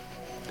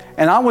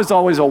 And I was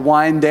always a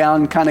wind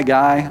down kind of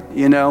guy,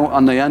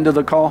 on the end of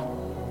the call.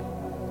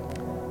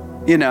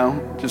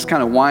 Just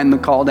kind of wind the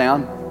call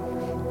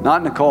down.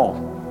 Not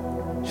Nicole.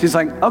 She's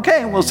like,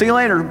 okay, we'll see you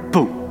later.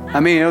 Boom.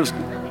 I mean, it was,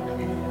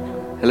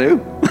 hello?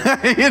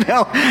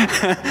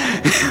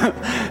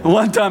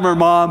 One time her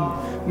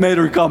mom made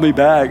her call me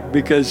back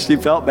because she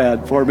felt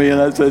bad for me.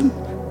 And I said,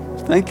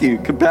 thank you,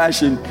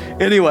 compassion.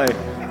 Anyway,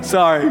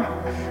 sorry.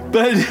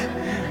 But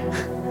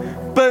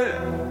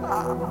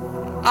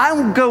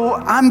I'm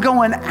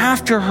going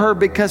after her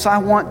because I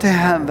want to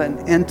have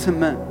an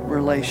intimate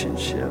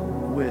relationship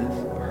with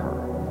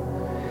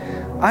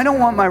her. I don't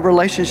want my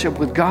relationship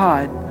with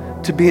God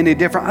to be any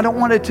different. I don't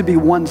want it to be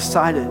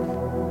one-sided,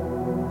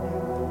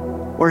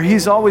 where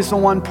he's always the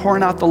one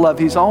pouring out the love.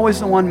 He's always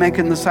the one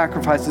making the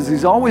sacrifices.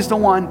 He's always the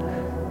one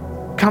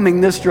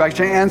coming this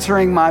direction,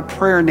 answering my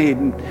prayer need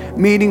and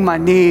meeting my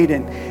need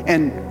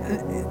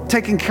and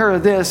taking care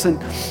of this. And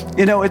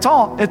it's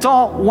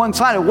all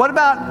one-sided. What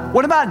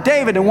about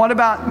David, and what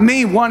about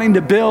me wanting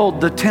to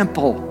build the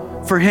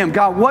temple for him?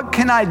 God, what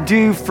can I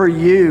do for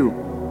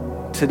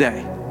you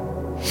today?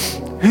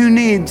 Who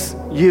needs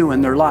you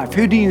in their life?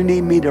 Who do you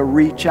need me to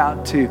reach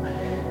out to?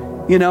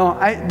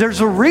 There's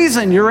a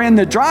reason you're in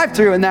the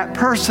drive-thru and that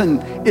person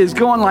is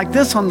going like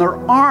this on their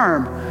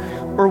arm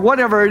or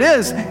whatever it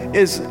is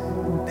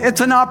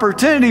it's an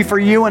opportunity for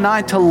you and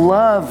I to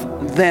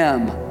love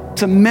them,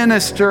 to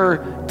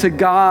minister to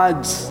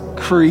God's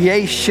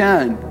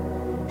creation,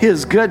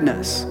 his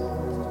goodness.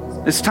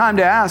 It's time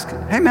to ask,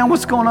 hey man,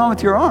 what's going on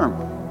with your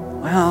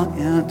arm? Well,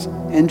 it's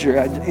injured.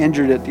 I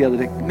injured it the other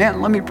day.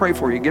 Man, let me pray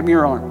for you. Give me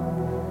your arm.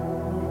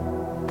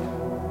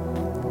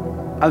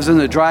 I was in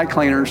the dry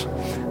cleaners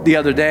the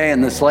other day,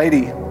 and this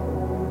lady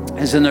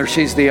is in there.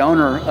 She's the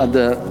owner of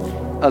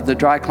the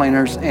dry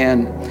cleaners,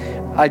 and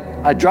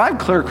I drive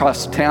clear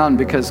across town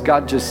because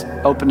God just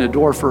opened a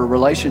door for a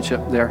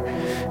relationship there.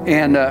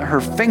 And her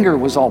finger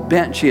was all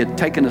bent. She had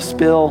taken a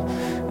spill,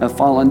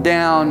 fallen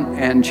down,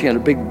 and she had a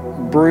big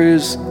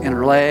bruise in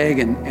her leg,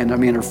 and I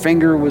mean her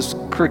finger was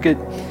crooked.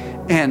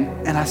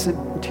 And I said,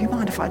 do you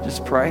mind if I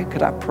just pray?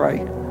 Could I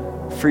pray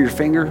for your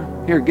finger?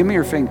 Here, give me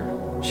your finger.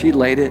 She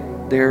laid it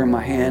there in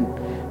my hand,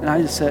 and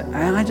I just said,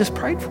 and I just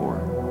prayed for her.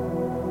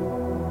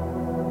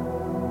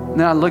 And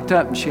then I looked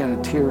up and she had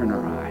a tear in her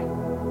eye.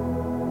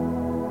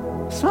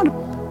 It's not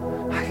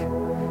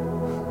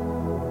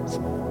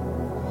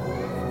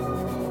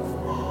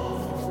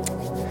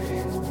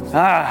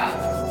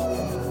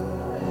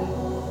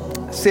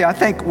See, I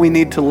think we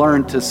need to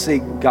learn to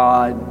seek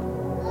God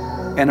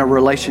and a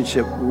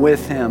relationship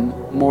with him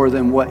more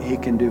than what he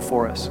can do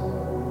for us.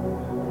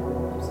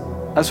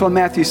 That's what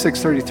Matthew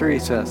 6:33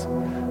 says.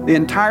 The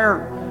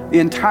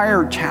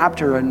entire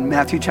chapter in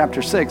Matthew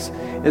chapter 6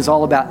 is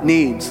all about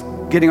needs,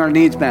 getting our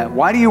needs met.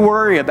 Why do you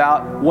worry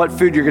about what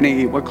food you're going to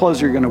eat, what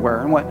clothes you're going to wear,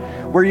 and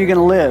where you're going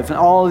to live, and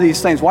all of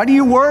these things? Why do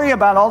you worry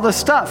about all this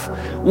stuff?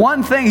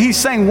 He's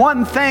saying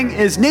one thing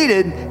is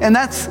needed, and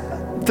that's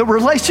the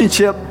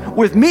relationship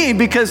with me,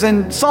 because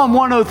in Psalm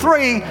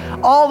 103,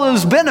 all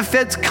those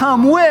benefits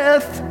come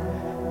with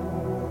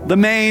the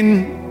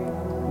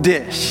main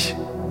dish.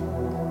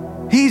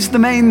 He's the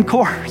main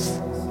course.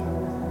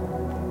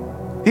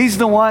 He's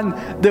the one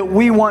that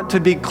we want to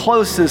be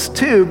closest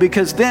to,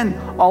 because then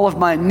all of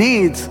my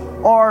needs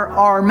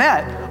are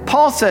met.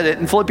 Paul said it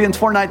in Philippians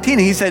 4:19.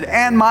 He said,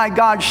 and my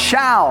God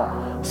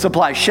shall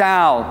supply,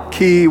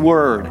 key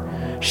word,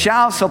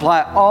 shall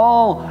supply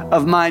all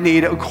of my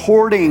need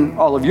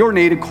all of your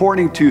need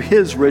according to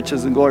his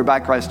riches and glory by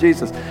Christ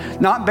Jesus.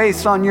 Not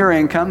based on your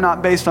income,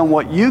 not based on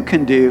what you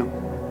can do,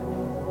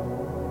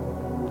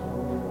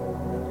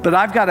 but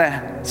I've got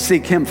to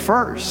seek him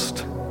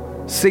first.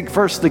 Seek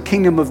first the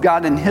kingdom of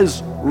God and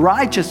his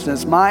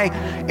righteousness,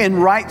 in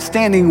right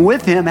standing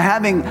with him,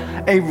 having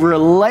a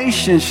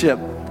relationship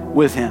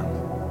with him.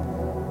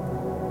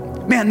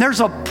 Man, there's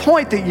a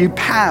point that you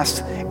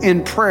pass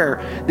in prayer,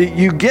 that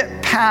you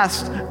get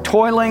past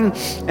toiling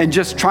and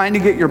just trying to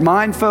get your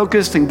mind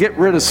focused and get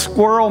rid of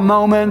squirrel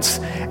moments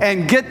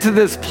and get to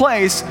this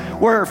place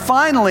where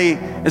finally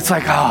it's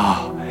like,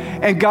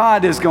 and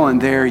God is going,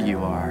 there you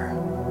are.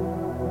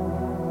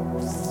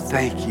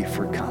 Thank you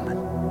for coming.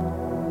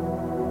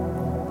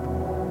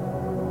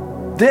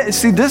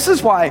 This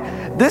is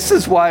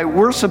why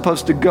we're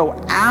supposed to go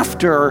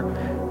after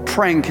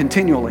praying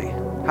continually.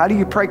 How do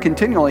you pray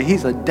continually?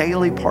 He's a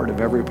daily part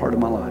of every part of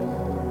my life.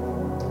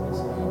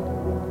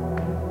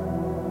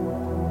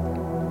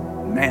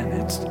 Man,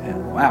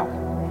 wow.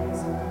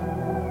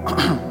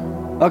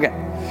 Okay.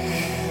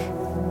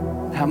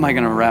 How am I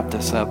going to wrap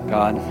this up,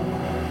 God?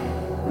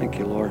 Thank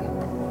you, Lord.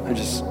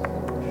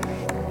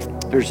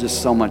 There's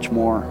just so much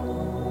more.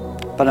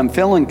 But I'm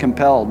feeling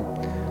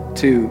compelled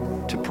to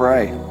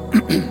pray.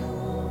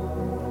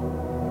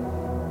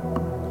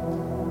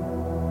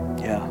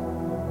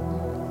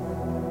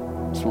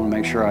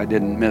 make sure I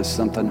didn't miss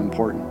something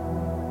important.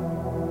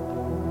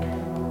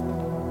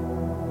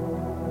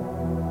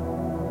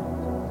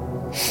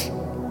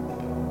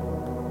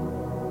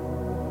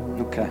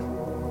 Okay.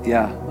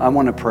 Yeah, I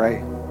want to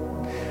pray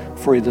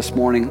for you this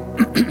morning.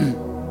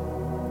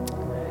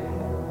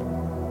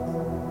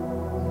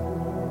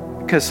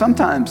 Because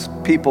sometimes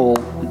people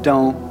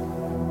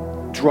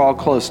don't draw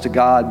close to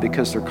God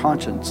because their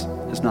conscience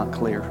is not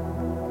clear.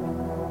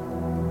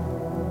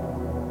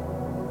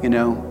 You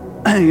know,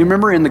 you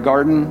remember in the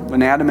garden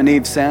when Adam and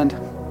Eve sinned?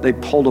 They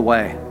pulled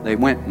away. They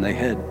went and they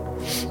hid.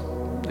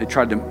 They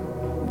tried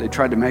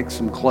to make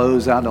some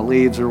clothes out of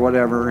leaves or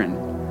whatever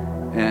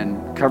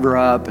and cover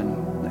up,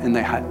 and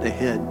they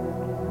hid.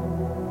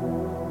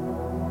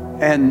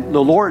 And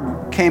the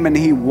Lord came and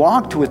he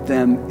walked with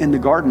them in the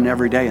garden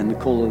every day in the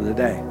cool of the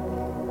day.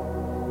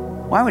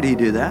 Why would he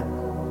do that?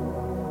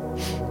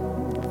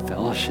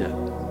 Fellowship,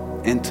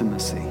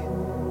 intimacy.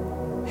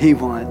 He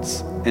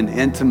wants an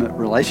intimate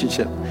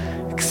relationship.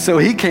 So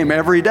he came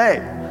every day.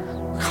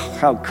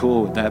 How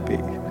cool would that be?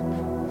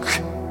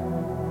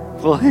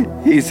 Well,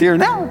 he's here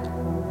now.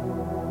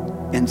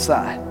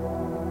 Inside.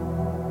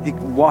 He's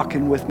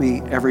walking with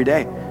me every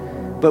day.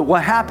 But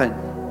what happened?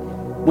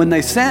 When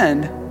they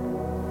sinned,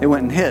 they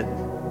went and hid.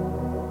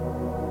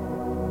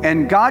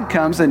 And God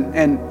comes and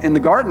in the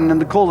garden in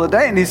the cool of the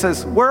day, and he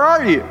says, where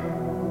are you?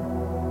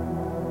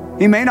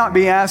 He may not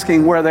be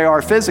asking where they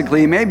are physically.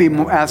 He may be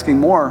asking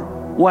more,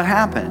 what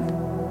happened?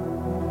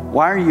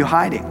 Why are you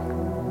hiding?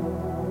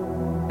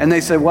 And they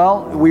said,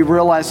 well, we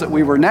realized that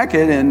we were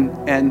naked,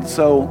 and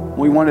so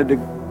we wanted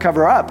to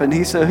cover up. And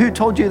he said, who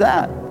told you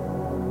that?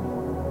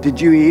 Did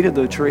you eat of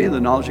the tree of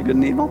the knowledge of good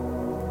and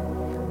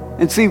evil?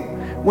 And see,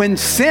 when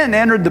sin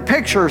entered the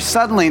picture,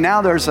 suddenly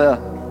now there's a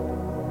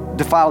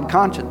defiled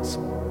conscience.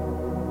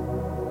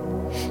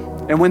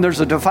 And when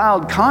there's a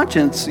defiled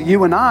conscience,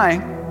 you and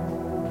I,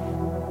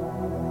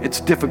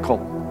 it's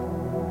difficult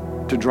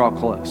to draw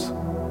close.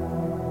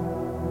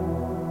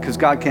 Because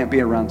God can't be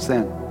around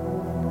sin.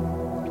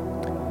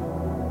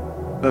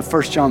 But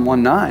 1 John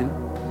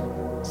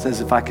 1:9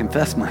 says, if I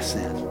confess my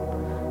sin,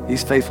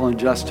 he's faithful and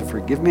just to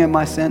forgive me of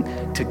my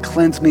sin, to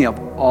cleanse me of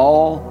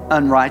all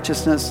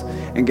unrighteousness.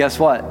 And guess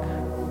what?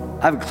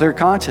 I have a clear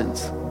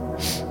conscience.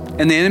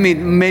 And the enemy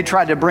may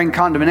try to bring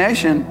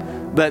condemnation,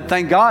 but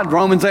thank God,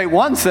 Romans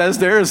 8:1 says,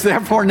 there is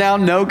therefore now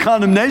no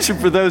condemnation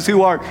for those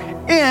who are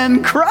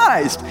in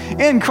Christ.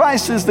 In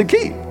Christ is the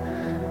key.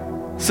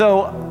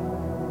 So,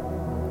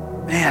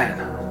 man,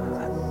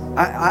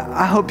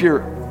 I hope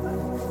you're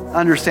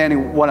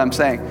understanding what I'm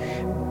saying.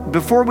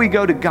 Before we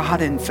go to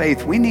God in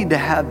faith, we need to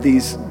have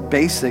these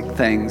basic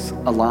things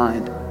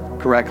aligned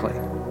correctly.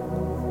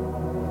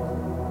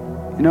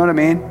 You know what I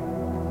mean?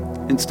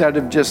 Instead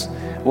of just,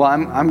 well,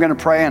 I'm going to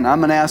pray and I'm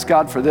going to ask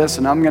God for this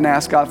and I'm going to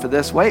ask God for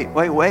this. Wait.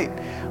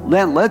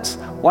 Len,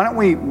 why don't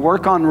we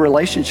work on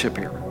relationship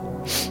here?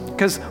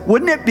 Because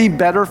wouldn't it be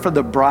better for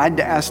the bride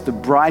to ask the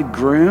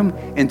bridegroom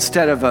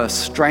instead of a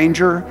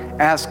stranger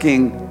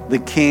asking the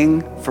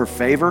king for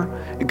favor?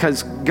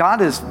 Because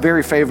God is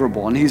very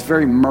favorable and he's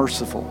very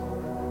merciful.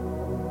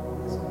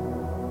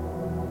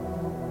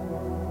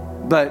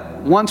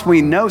 But once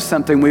we know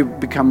something, we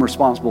become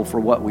responsible for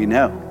what we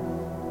know.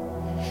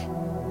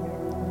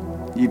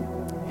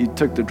 You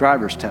took the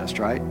driver's test,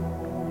 right?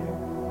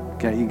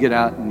 Okay, you get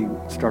out and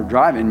you start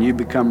driving, you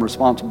become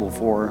responsible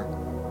for,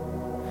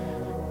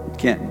 you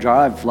can't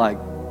drive like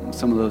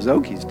some of those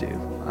Okies do.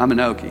 I'm an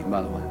Okie,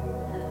 by the way.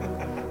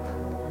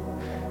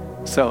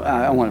 So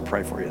I want to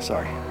pray for you,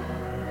 sorry.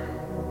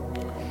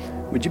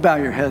 Would you bow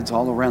your heads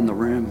all around the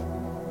room?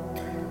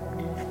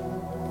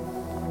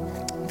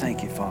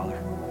 Thank you, Father.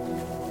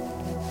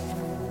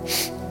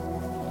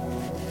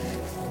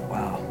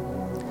 Wow.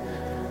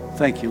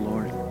 Thank you,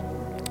 Lord.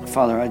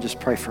 Father, I just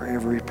pray for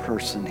every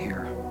person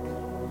here.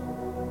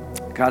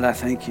 God, I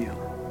thank you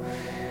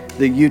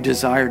that you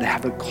desire to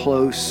have a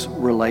close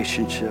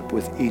relationship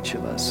with each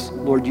of us.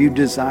 Lord, you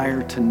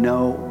desire to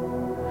know,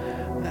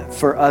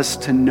 for us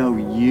to know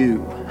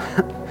you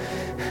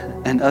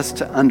and us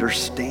to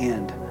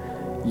understand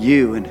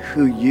you and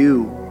who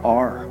you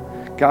are.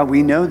 God,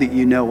 we know that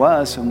you know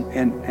us,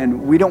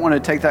 and we don't want to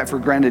take that for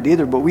granted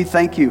either, but we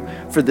thank you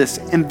for this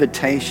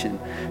invitation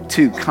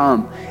to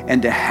come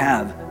and to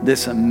have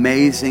this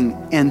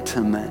amazing,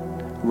 intimate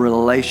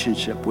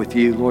relationship with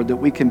you, Lord, that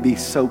we can be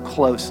so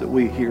close that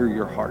we hear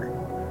your heart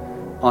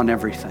on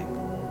everything.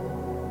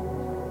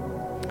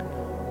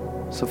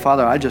 So,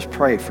 Father, I just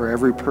pray for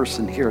every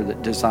person here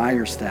that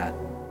desires that,